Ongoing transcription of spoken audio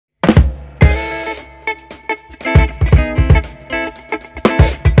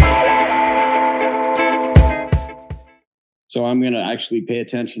going to actually pay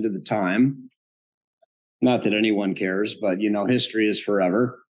attention to the time. Not that anyone cares, but, history is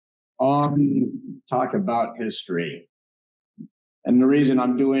forever. Talk about history. And the reason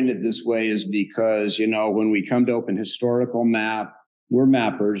I'm doing it this way is because, when we come to Open Historical Map, we're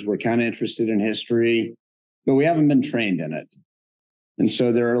mappers. We're kind of interested in history, but we haven't been trained in it. And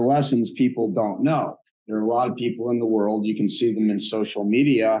so there are lessons people don't know. There are a lot of people in the world, you can see them in social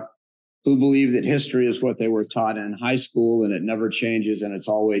media, who believe that history is what they were taught in high school and it never changes and it's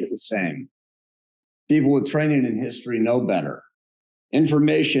always the same. People with training in history know better.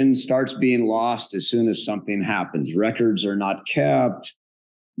 Information starts being lost as soon as something happens. Records are not kept.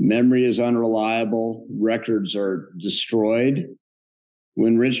 Memory is unreliable. Records are destroyed.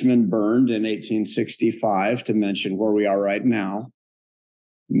 When Richmond burned in 1865, to mention where we are right now,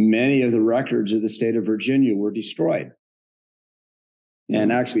 many of the records of the state of Virginia were destroyed.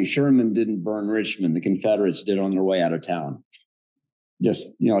 And actually, Sherman didn't burn Richmond. The Confederates did on their way out of town. Just,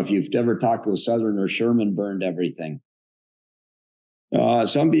 if you've ever talked to a Southerner, Sherman burned everything.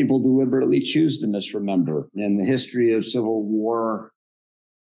 Some people deliberately choose to misremember. In the history of Civil War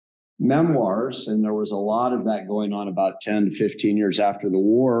memoirs, and there was a lot of that going on about 10 to 15 years after the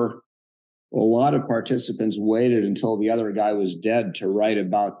war, a lot of participants waited until the other guy was dead to write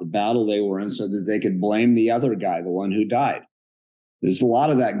about the battle they were in so that they could blame the other guy, the one who died. There's a lot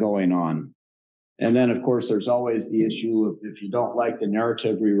of that going on. And then, of course, there's always the issue of if you don't like the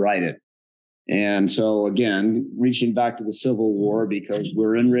narrative, rewrite it. And so, again, reaching back to the Civil War, because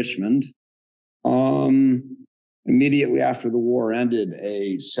we're in Richmond, immediately after the war ended,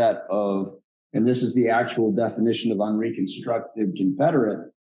 a set of, and this is the actual definition of unreconstructed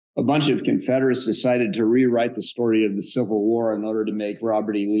Confederate, a bunch of Confederates decided to rewrite the story of the Civil War in order to make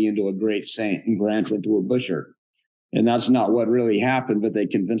Robert E. Lee into a great saint and Grant into a butcher. And that's not what really happened, but they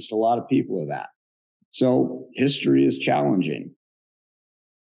convinced a lot of people of that. So history is challenging.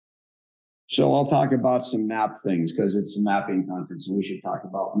 So I'll talk about some map things because it's a mapping conference and we should talk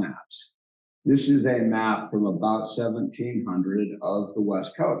about maps. This is a map from about 1700 of the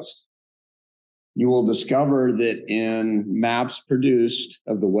West Coast. You will discover that in maps produced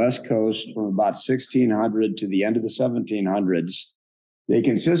of the West Coast from about 1600 to the end of the 1700s, they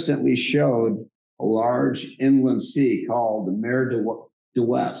consistently showed a large inland sea called the Mer de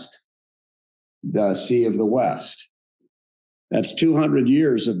West, the Sea of the West. That's 200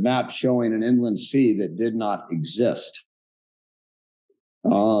 years of maps showing an inland sea that did not exist.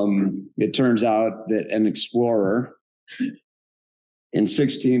 It turns out that an explorer in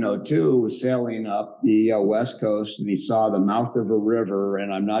 1602 was sailing up the West Coast and he saw the mouth of a river,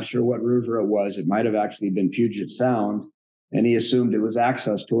 and I'm not sure what river it was. It might have actually been Puget Sound, and he assumed it was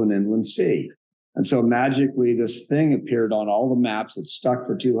access to an inland sea. And so magically this thing appeared on all the maps that stuck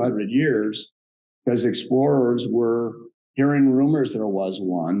for 200 years because explorers were hearing rumors there was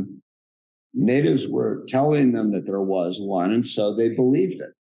one. Natives were telling them that there was one, and so they believed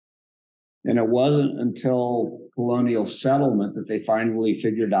it. And it wasn't until colonial settlement that they finally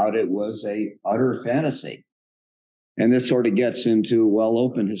figured out it was a utter fantasy. And this sort of gets into, well,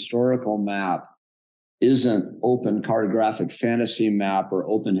 Open Historical Map isn't open cartographic fantasy map or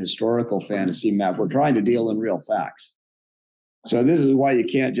open historical fantasy map. We're trying to deal in real facts. So this is why you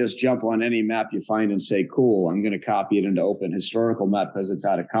can't just jump on any map you find and say, cool, I'm going to copy it into Open Historical Map because it's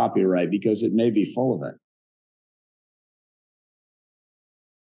out of copyright, because it may be full of it.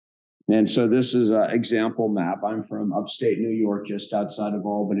 And so this is an example map. I'm from upstate New York, just outside of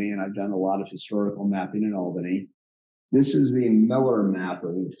Albany, and I've done a lot of historical mapping in Albany. This is the Miller map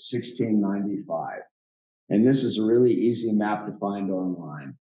of 1695. And this is a really easy map to find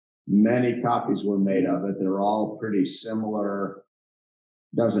online. Many copies were made of it. They're all pretty similar.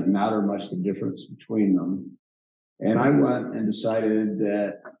 Doesn't matter much the difference between them. And I went and decided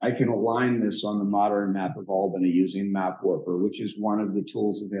that I can align this on the modern map of Albany using Map Warper, which is one of the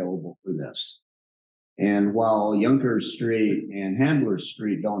tools available for this. And while Yonkers Street and Handler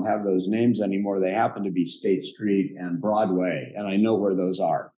Street don't have those names anymore, they happen to be State Street and Broadway, and I know where those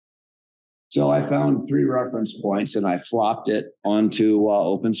are. So I found 3 reference points and I flopped it onto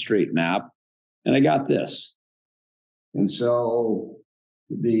OpenStreetMap, and I got this. And so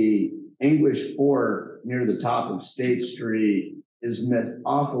the English Fort near the top of State Street is missed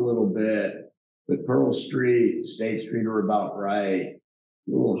off a little bit, but Pearl Street, State Street are about right.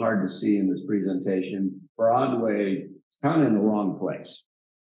 A little hard to see in this presentation. Broadway is kind of in the wrong place.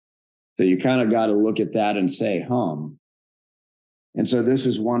 So you kind of got to look at that and say, And so this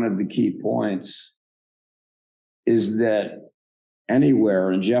is one of the key points, is that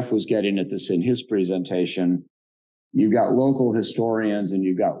anywhere, and Jeff was getting at this in his presentation, you've got local historians and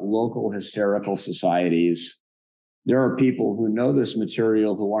you've got local historical societies. there are people who know this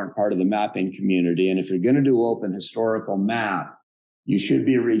material who aren't part of the mapping community. And if you're going to do open historical map, you should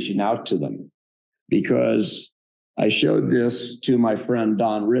be reaching out to them, because I showed this to my friend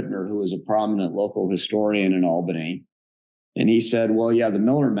Don Rittner, who is a prominent local historian in Albany. And he said, well, yeah, the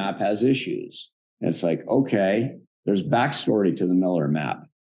Miller map has issues. And it's like, okay, there's backstory to the Miller map.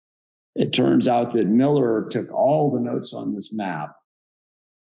 It turns out that Miller took all the notes on this map,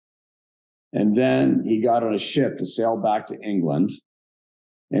 and then he got on a ship to sail back to England.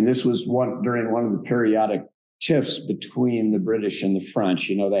 And this was during one of the periodic tiffs between the British and the French.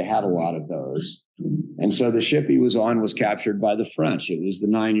 You know, they had a lot of those. And so the ship he was on was captured by the French. It was the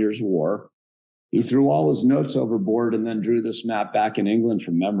 9 Years' War. He threw all his notes overboard and then drew this map back in England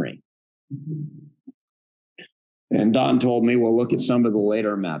from memory. And Don told me, well, look at some of the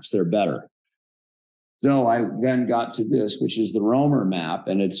later maps. They're better. So I then got to this, which is the Romer map.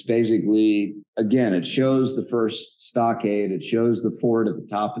 And it's basically, again, it shows the first stockade. It shows the fort at the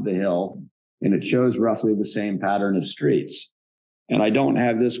top of the hill. And it shows roughly the same pattern of streets. And I don't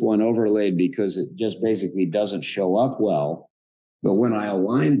have this one overlaid because it just basically doesn't show up well. But when I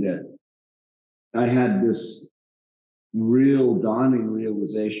aligned it, I had this real dawning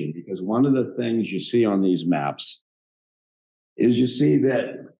realization, because one of the things you see on these maps is you see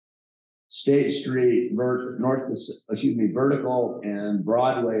that State Street, vertical, and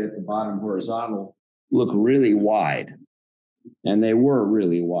Broadway at the bottom horizontal look really wide. And they were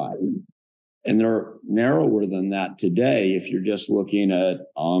really wide. And they're narrower than that today if you're just looking at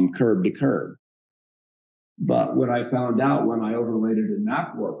curb to curb. But what I found out when I overlaid it in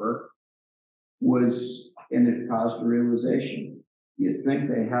MapWarper was, and it caused a realization. You think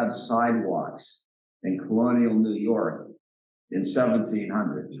they had sidewalks in colonial New York in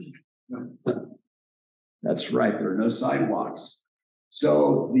 1700. That's right, there are no sidewalks.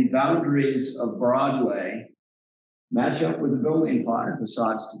 So the boundaries of Broadway match up with the building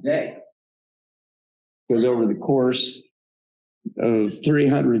facades today. Because over the course of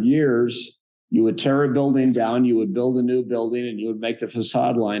 300 years, you would tear a building down, you would build a new building, and you would make the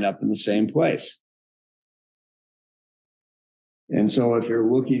facade line up in the same place. And so if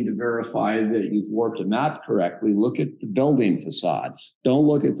you're looking to verify that you've warped a map correctly, look at the building facades. Don't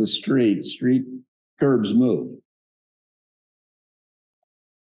look at the street. Street curbs move.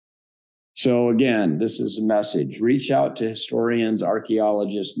 So again, this is a message. Reach out to historians,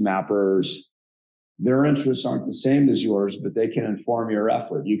 archaeologists, mappers. Their interests aren't the same as yours, but they can inform your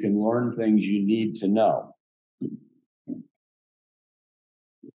effort. You can learn things you need to know.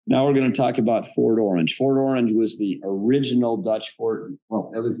 Now we're going to talk about Fort Orange. Fort Orange was the original Dutch fort.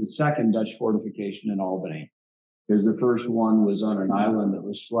 Well, it was the second Dutch fortification in Albany, because the first one was on an island that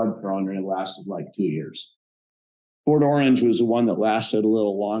was flood prone, and it lasted like 2 years. Fort Orange was the one that lasted a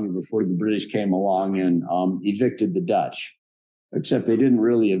little longer before the British came along and evicted the Dutch. Except they didn't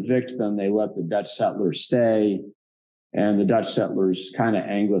really evict them. They let the Dutch settlers stay, and the Dutch settlers kind of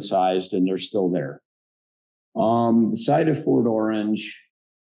anglicized, and they're still there. The site of Fort Orange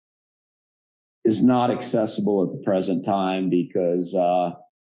is not accessible at the present time because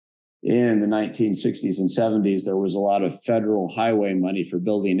in the 1960s and 70s, there was a lot of federal highway money for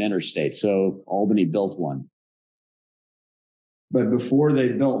building interstates. So Albany built one. But before they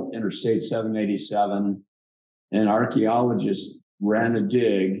built Interstate 787, an archaeologist ran a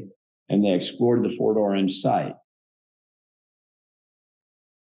dig and they explored the Fort Orange site.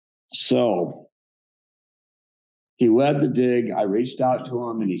 So he led the dig. I reached out to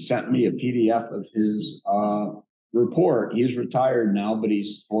him and he sent me a PDF of his report. He's retired now, but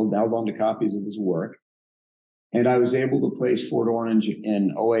he's held on to copies of his work. And I was able to place Fort Orange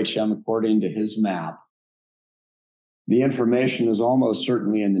in OHM according to his map. The information is almost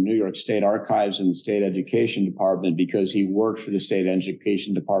certainly in the New York State Archives and the State Education Department, because he worked for the State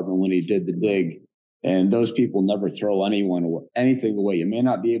Education Department when he did the dig. And those people never throw anything away. You may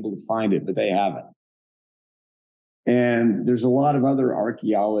not be able to find it, but they have it. And there's a lot of other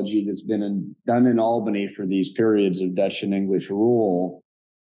archaeology that's been done in Albany for these periods of Dutch and English rule.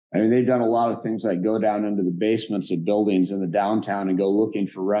 I mean, they've done a lot of things like go down into the basements of buildings in the downtown and go looking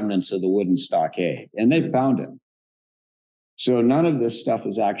for remnants of the wooden stockade. And they found it. So none of this stuff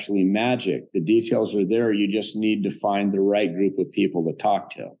is actually magic. The details are there. You just need to find the right group of people to talk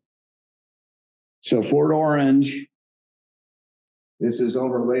to. So Fort Orange, this is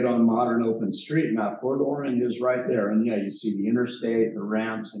overlaid on modern OpenStreetMap. Fort Orange is right there. And yeah, you see the interstate, the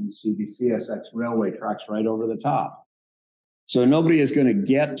ramps, and you see the CSX railway tracks right over the top. So nobody is going to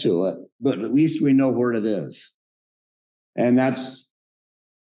get to it, but at least we know where it is. And that's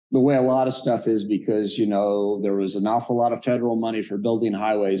the way a lot of stuff is, because, you know, there was an awful lot of federal money for building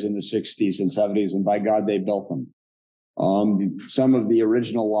highways in the 60s and 70s, and by God, they built them. Some of the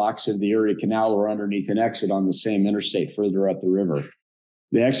original locks of the Erie Canal are underneath an exit on the same interstate further up the river.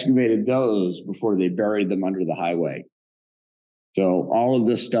 They excavated those before they buried them under the highway. So all of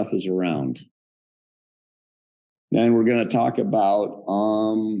this stuff is around. Then we're going to talk about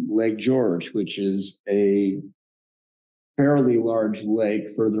Lake George, which is a fairly large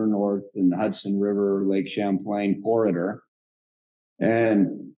lake further north in the Hudson River, Lake Champlain corridor.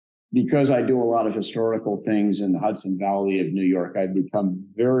 And because I do a lot of historical things in the Hudson Valley of New York, I've become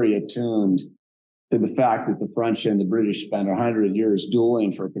very attuned to the fact that the French and the British spent 100 years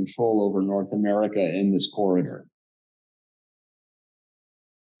dueling for control over North America in this corridor.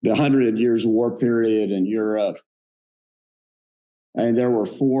 The 100 Years' War period in Europe, and there were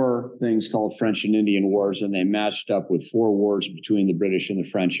 4 things called French and Indian Wars, and they matched up with 4 wars between the British and the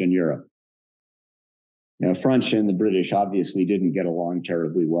French in Europe. Now, French and the British obviously didn't get along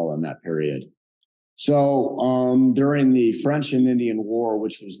terribly well in that period. So during the French and Indian War,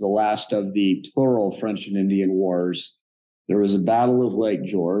 which was the last of the plural French and Indian Wars, there was a Battle of Lake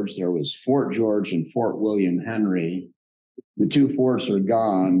George. There was Fort George and Fort William Henry. The 2 forts are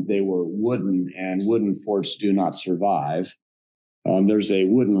gone. They were wooden, and wooden forts do not survive. There's a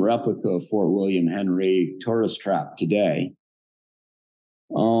wooden replica of Fort William Henry tourist trap today.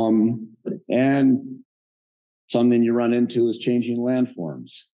 And something you run into is changing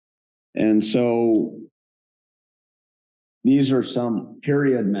landforms. And so these are some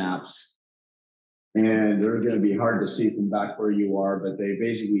period maps, and they're going to be hard to see from back where you are, but they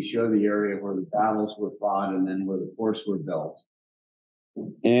basically show the area where the battles were fought and then where the forts were built.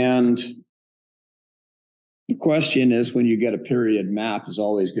 And the question is, when you get a period map, is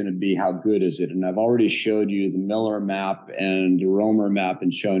always going to be how good is it? And I've already showed you the Miller map and the Romer map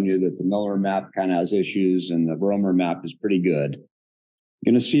and shown you that the Miller map kind of has issues and the Romer map is pretty good.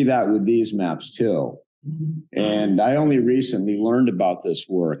 You're going to see that with these maps too. And I only recently learned about this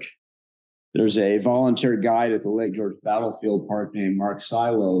work. There's a volunteer guide at the Lake George Battlefield Park named Mark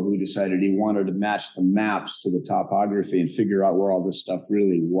Silo who decided he wanted to match the maps to the topography and figure out where all this stuff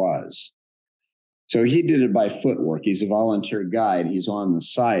really was. So he did it by footwork. He's a volunteer guide. He's on the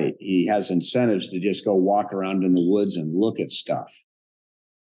site. He has incentives to just go walk around in the woods and look at stuff.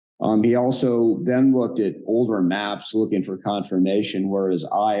 He also then looked at older maps looking for confirmation, whereas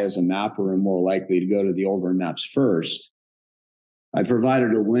I, as a mapper, am more likely to go to the older maps first. I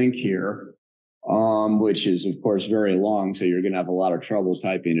provided a link here, which is, of course, very long, so you're going to have a lot of trouble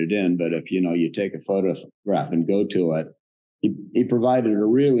typing it in. But if you take a photograph and go to it, he provided a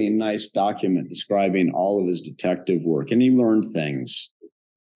really nice document describing all of his detective work, and he learned things.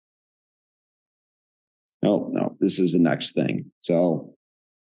 No, this is the next thing. So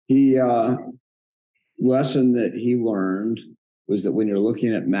lesson that he learned was that when you're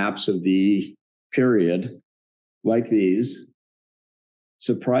looking at maps of the period like these,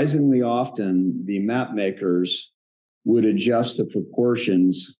 surprisingly often the map makers would adjust the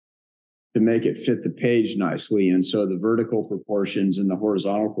proportions to make it fit the page nicely. And so the vertical proportions and the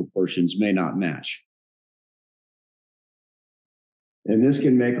horizontal proportions may not match. And this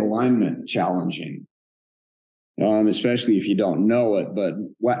can make alignment challenging, especially if you don't know it. But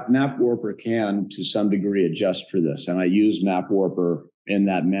Map Warper can, to some degree, adjust for this. And I use Map Warper in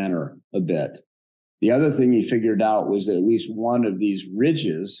that manner a bit. The other thing he figured out was that at least one of these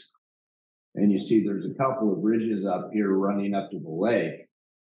ridges, and you see there's a couple of ridges up here running up to the lake,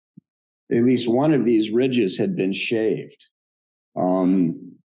 at least one of these ridges had been shaved.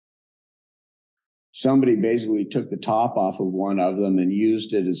 Somebody basically took the top off of one of them and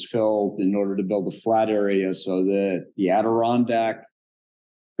used it as fill in order to build a flat area so that the Adirondack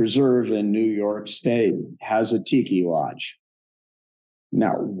Preserve in New York State has a tiki lodge.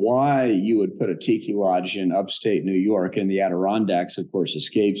 Now, why you would put a tiki lodge in upstate New York and the Adirondacks, of course,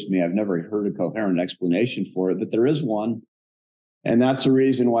 escapes me. I've never heard a coherent explanation for it, but there is one. And that's the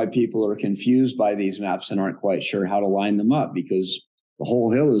reason why people are confused by these maps and aren't quite sure how to line them up, because the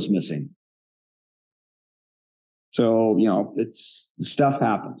whole hill is missing. So, stuff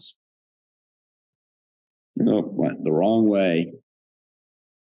happens. Went the wrong way.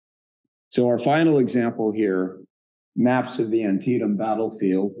 So our final example here, maps of the Antietam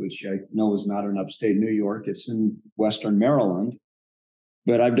battlefield, which I know is not in upstate New York. It's in Western Maryland.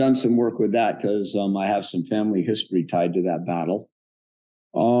 But I've done some work with that because I have some family history tied to that battle.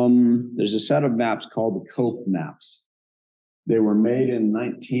 There's a set of maps called the Cope maps. They were made in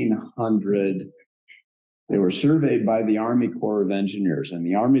 1900. They were surveyed by the Army Corps of Engineers, and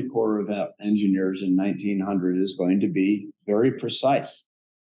the Army Corps of Engineers in 1900 is going to be very precise.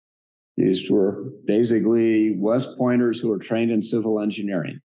 These were basically West Pointers who were trained in civil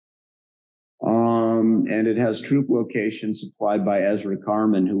engineering. And it has troop locations supplied by Ezra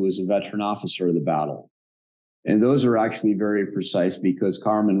Carman, who was a veteran officer of the battle. And those are actually very precise because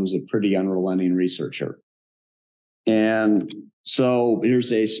Carman was a pretty unrelenting researcher. And so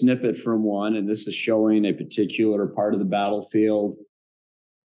here's a snippet from one, and this is showing a particular part of the battlefield.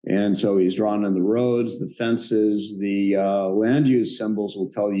 And so he's drawn on the roads, the fences, the land use symbols will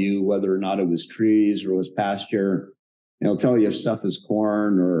tell you whether or not it was trees or was pasture. It'll tell you if stuff is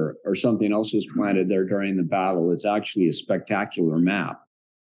corn or something else was planted there during the battle. It's actually a spectacular map.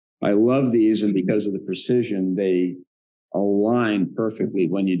 I love these, and because of the precision, they align perfectly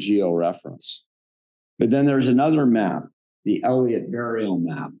when you geo-reference. But then there's another map, the Elliott burial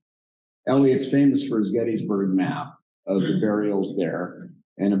map. Elliott's famous for his Gettysburg map of the burials there.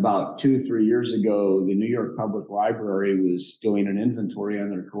 And about 2-3 years ago, the New York Public Library was doing an inventory on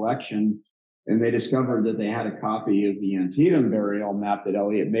their collection, and they discovered that they had a copy of the Antietam burial map that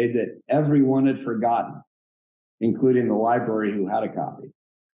Elliott made that everyone had forgotten, including the library who had a copy.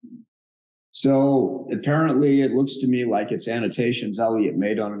 So apparently it looks to me like it's annotations Elliott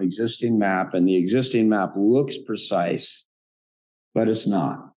made on an existing map, and the existing map looks precise, but it's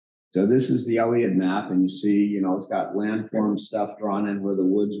not. So this is the Elliott map, and you see, it's got landform stuff drawn in where the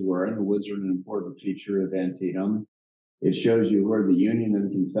woods were, and the woods are an important feature of Antietam. It shows you where the Union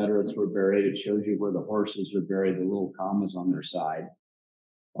and Confederates were buried. It shows you where the horses are buried, the little commas on their side.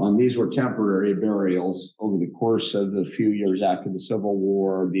 These were temporary burials over the course of the few years after the Civil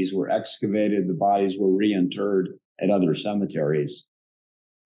War. These were excavated. The bodies were reinterred at other cemeteries.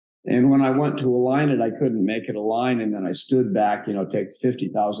 And when I went to align it, I couldn't make it align. And then I stood back, take the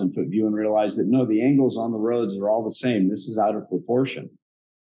 50,000 foot view and realized that no, the angles on the roads are all the same. This is out of proportion.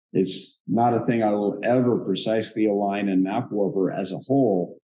 It's not a thing I will ever precisely align in MapWarper as a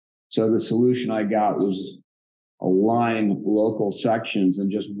whole. So the solution I got was align local sections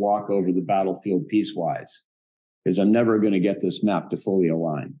and just walk over the battlefield piecewise, because I'm never going to get this map to fully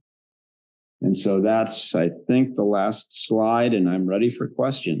align. And so that's, I think, the last slide, and I'm ready for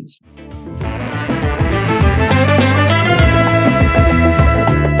questions.